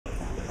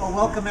Well,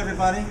 welcome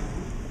everybody.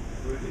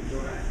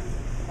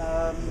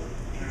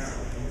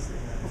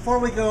 Before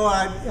we go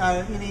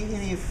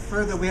any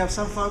further, we have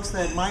some folks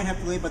that might have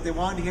to leave, but they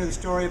wanted to hear the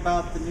story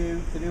about the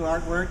new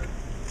artwork.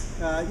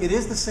 It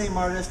is the same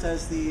artist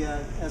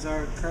as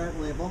our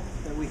current label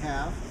that we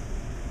have,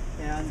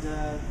 and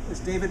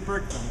it's David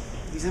Berkman.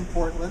 He's in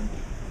Portland,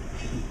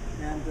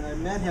 and I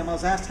met him. I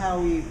was asked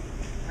how we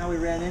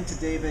ran into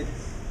David.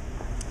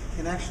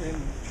 And actually, I'm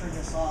going to turn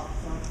this off.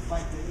 I don't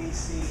fight the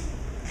AC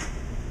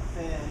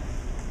fan.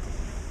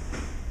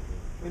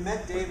 We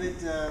met David.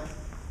 I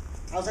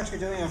was actually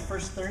doing it on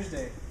First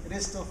Thursday. It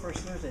is still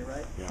First Thursday,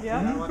 right?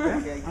 Yeah.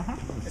 Okay.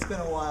 It's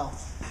been a while.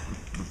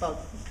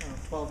 About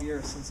 12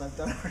 years since I've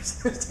done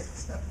First Thursday.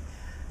 So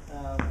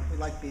we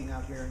like being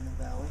out here in the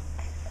valley.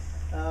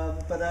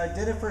 But I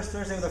did it First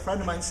Thursday with a friend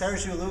of mine,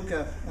 Sergio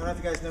Luca. I don't know if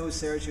you guys know who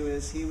Sergio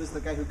is. He was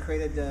the guy who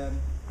created the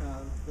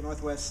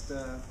Northwest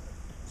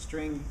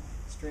string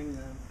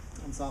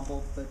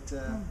ensemble, but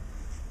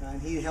and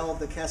he held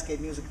the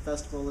Cascade Music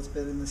Festival. It's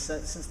been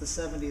since the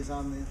 70s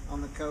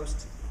on the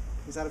coast.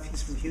 He's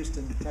from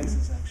Houston,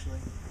 Texas, actually,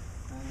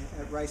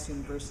 at Rice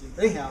University.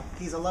 But anyhow,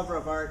 he's a lover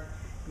of art.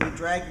 And he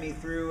dragged me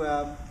through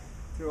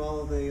all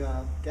of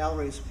the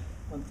galleries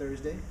one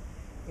Thursday,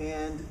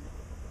 and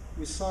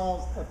we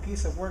saw a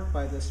piece of work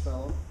by this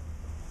fellow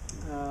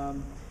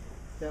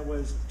that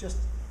was just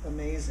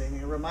amazing.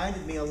 It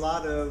reminded me a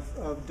lot of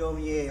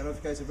Daumier. I don't know if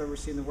you guys have ever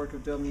seen the work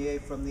of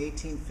Daumier from the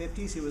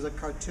 1850s. He was a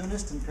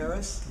cartoonist in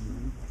Paris,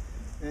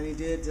 and he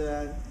did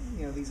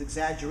these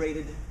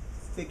exaggerated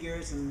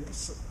figures and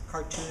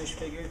cartoonish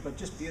figures, but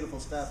just beautiful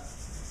stuff.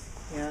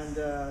 And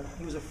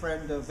he was a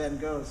friend of Van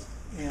Gogh's.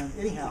 And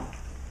anyhow,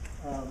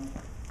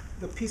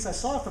 the piece I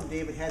saw from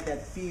David had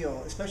that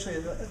feel, especially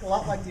a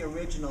lot like the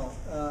original,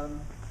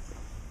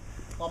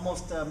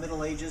 almost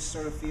Middle Ages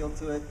sort of feel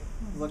to it,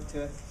 look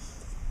to it.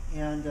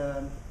 And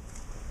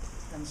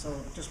so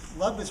just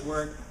loved his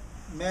work,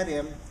 met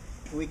him,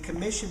 and we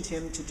commissioned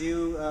him to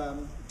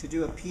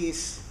do a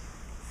piece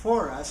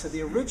for us. So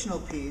the original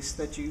piece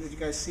that you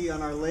guys see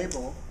on our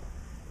label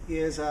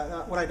is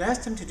what I'd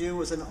asked him to do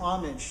was an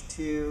homage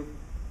to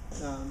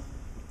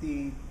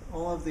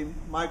all of the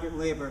migrant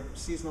labor,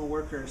 seasonal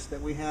workers that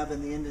we have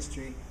in the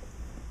industry.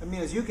 I mean,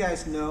 as you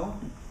guys know,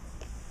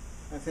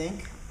 I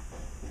think,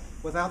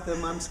 without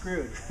them, I'm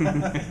screwed.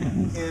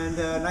 And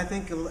I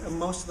think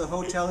most of the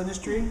hotel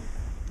industry and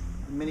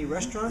many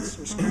restaurants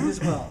are screwed as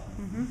well.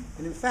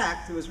 And in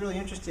fact, it was really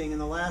interesting in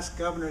the last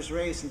governor's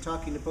race and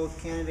talking to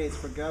both candidates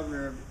for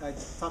governor. I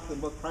talked to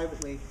them both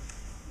privately,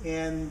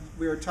 and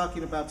we were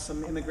talking about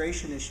some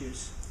immigration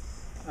issues.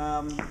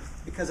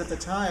 Because at the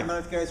time, I don't know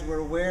if you guys were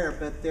aware,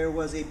 but there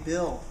was a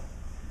bill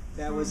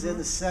that was in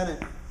the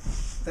Senate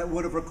that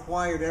would have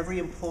required every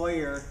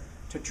employer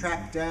to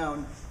track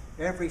down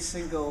every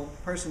single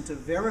person to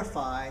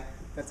verify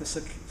that the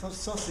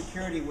Social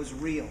Security was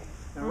real.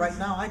 And right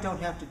now, I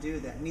don't have to do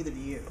that, neither do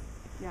you.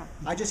 Yeah.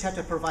 I just have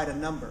to provide a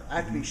number. I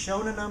have to be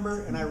shown a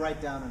number, and I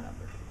write down a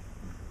number.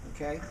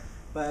 Okay?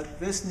 But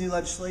this new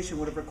legislation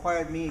would have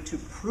required me to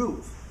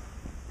prove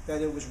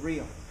that it was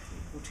real,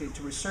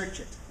 to research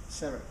it,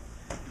 etc.,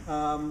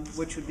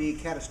 which would be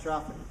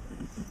catastrophic.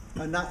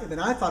 And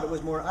I thought it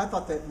was more. I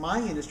thought that my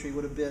industry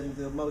would have been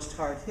the most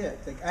hard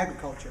hit, like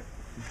agriculture.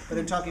 But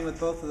in talking with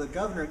both of the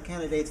governor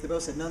candidates, they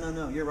both said,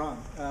 no, you're wrong.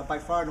 By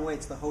far and away,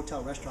 it's the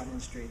hotel restaurant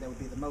industry that would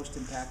be the most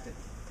impacted.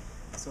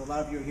 So a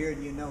lot of you are here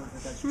and you know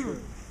that that's true.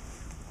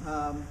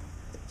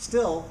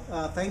 Still,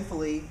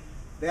 thankfully,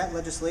 that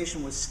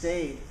legislation was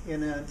stayed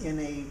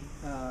in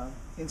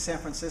San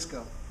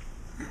Francisco.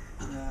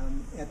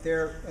 At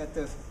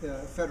the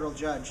federal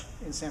judge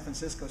in San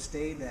Francisco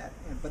stayed that,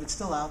 but it's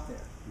still out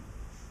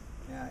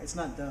there. It's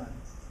not done.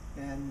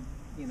 And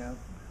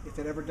if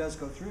it ever does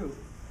go through,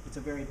 it's a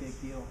very big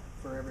deal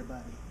for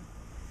everybody.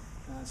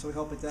 So we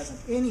hope it doesn't.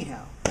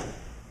 Anyhow,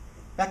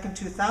 back in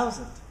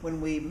 2000,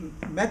 when we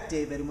met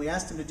David and we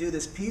asked him to do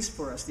this piece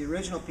for us, the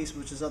original piece,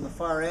 which is on the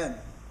far end,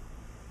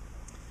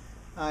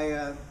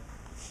 I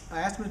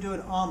asked him to do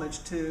an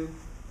homage to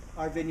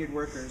our vineyard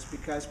workers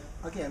because,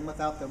 again,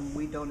 without them,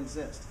 we don't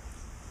exist.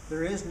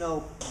 There is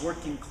no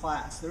working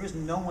class. There is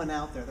no one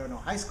out there. There are no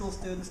high school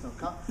students,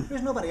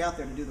 there's nobody out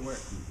there to do the work.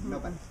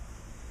 Nobody.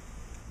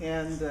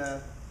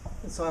 And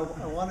so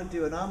I want to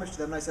do an homage to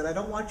them. And I said, I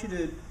want you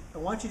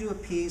to do a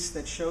piece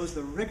that shows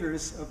the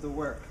rigors of the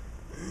work.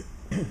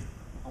 I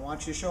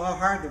want you to show how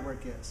hard the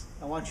work is.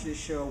 I want you to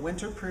show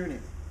winter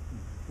pruning.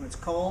 When it's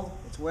cold,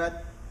 it's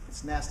wet,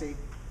 it's nasty,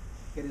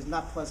 it is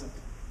not pleasant.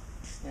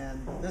 And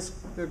this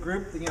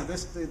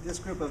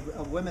group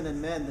of women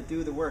and men that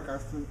do the work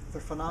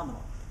they're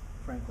phenomenal,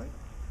 frankly.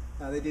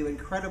 They do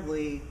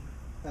incredibly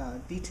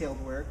detailed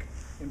work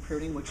in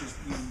pruning, which is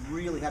you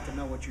really have to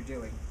know what you're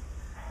doing.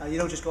 You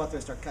don't just go out there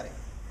and start cutting.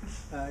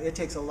 It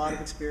takes a lot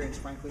of experience,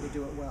 frankly, to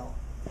do it well.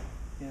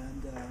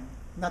 And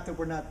not that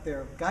we're not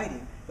there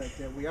guiding, but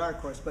we are, of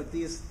course. But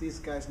these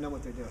guys know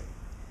what they're doing.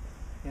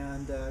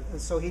 And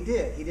so he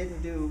did. He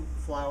didn't do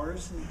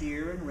flowers and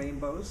deer and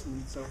rainbows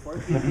and so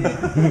forth. He did.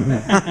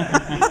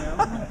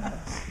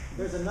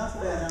 There's enough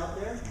of that out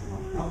there.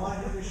 I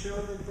wanted him to show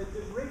the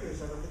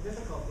rigors of it, the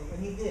difficulty,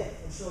 and he did.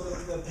 And so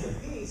the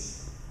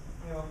piece,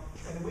 you know,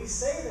 and we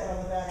say that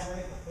on the back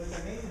label, but it's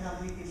amazing how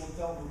many people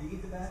don't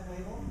read the back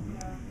label.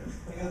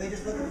 You know, they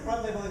just look at the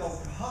front label and go,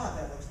 God,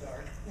 that looks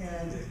dark.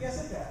 And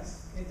yes, it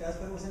does,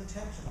 but it was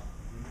intentional.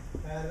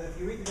 If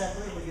you read the back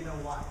label, you know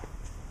why.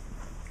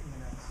 You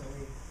know, so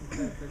we try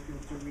to encourage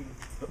people to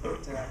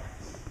read.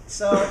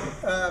 So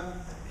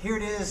here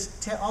it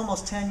is,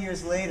 almost 10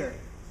 years later.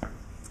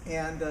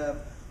 And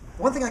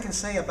one thing I can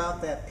say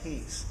about that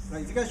piece,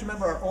 if you guys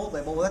remember our old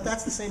label, well,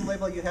 that's the same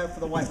label you have for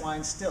the white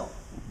wine still.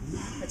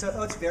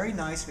 It's very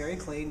nice, very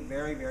clean,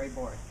 very, very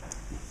boring.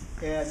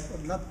 And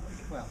not,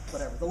 well,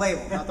 whatever, the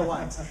label, not the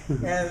wines.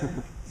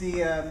 And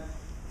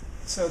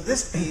so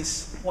this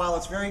piece, while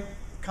it's very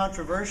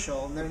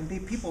controversial, and then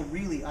people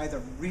really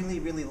either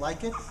really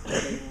like it, or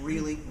they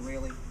really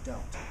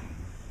don't.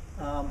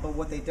 But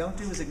what they don't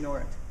do is ignore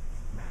it.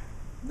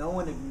 No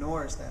one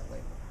ignores that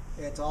label.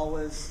 It's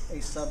always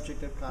a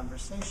subject of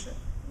conversation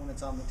when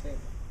it's on the table.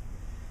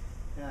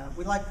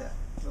 We like that.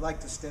 We like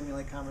to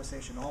stimulate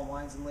conversation. All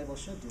wines and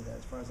labels should do that,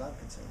 as far as I'm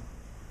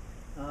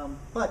concerned.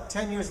 But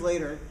 10 years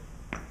later,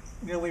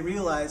 you know, we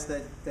realize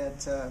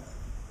that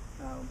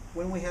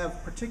when we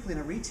have, particularly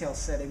in a retail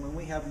setting, when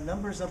we have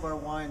numbers of our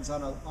wines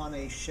on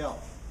a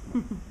shelf,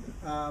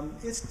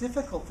 it's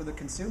difficult for the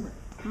consumer.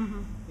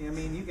 I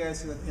mean, you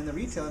guys in the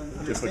retail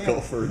understand.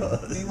 Difficult for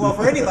us. I mean, well,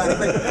 for anybody,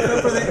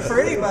 for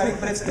anybody,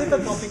 but it's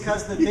difficult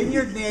because the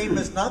vineyard name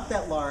is not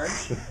that large.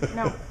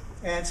 No.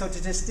 And so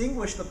to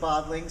distinguish the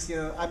bottlings, you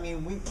know, I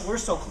mean, we're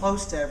so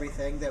close to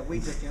everything that we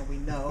just, you know,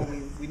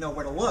 we know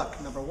where to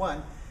look. Number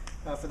one,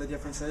 for the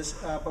differences,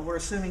 but we're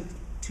assuming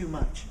too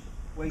much,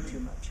 way too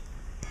much.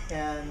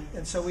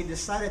 And so we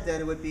decided that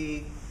it would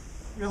be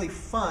really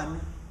fun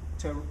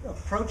to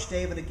approach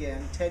David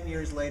again 10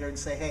 years later and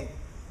say, hey,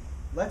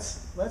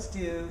 let's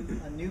do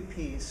a new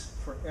piece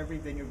for every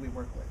vineyard we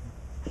work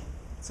with,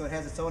 so it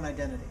has its own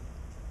identity.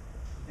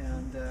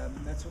 And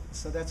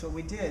that's what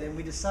we did. And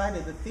we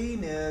decided the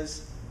theme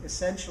is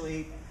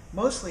essentially,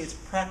 mostly it's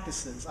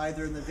practices,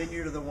 either in the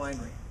vineyard or the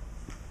winery.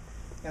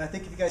 And I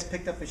think if you guys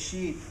picked up a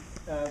sheet,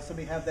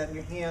 somebody have that in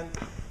your hand,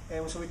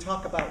 and so we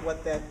talk about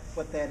what that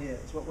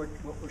is, what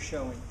we're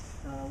showing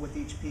with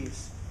each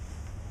piece.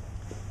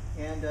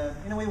 And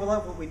you know, we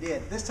love what we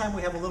did. This time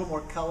we have a little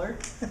more color.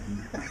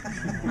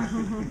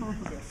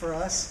 For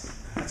us,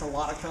 that's a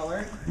lot of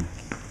color,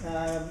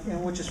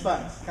 and which is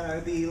fun. Kind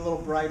of be a little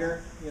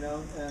brighter, you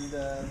know, and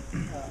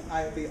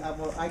I'm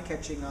more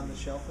eye-catching on the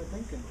shelf, I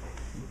think,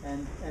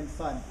 and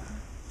fun.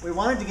 We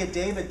wanted to get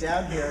David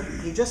down here.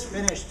 He just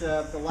finished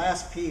the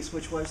last piece,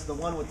 which was the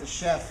one with the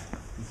chef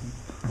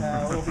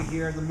over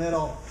here in the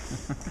middle.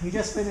 He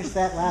just finished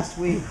that last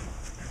week,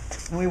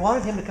 and we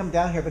wanted him to come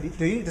down here. But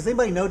does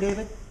anybody know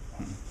David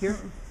here?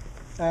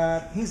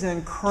 He's an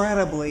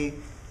incredibly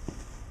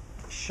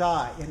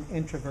shy and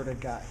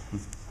introverted guy.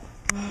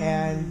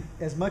 And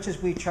as much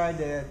as we tried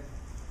to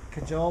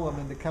cajole him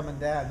into coming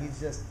down, he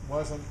just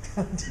wasn't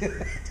going to do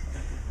it.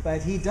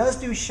 But he does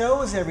do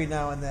shows every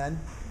now and then.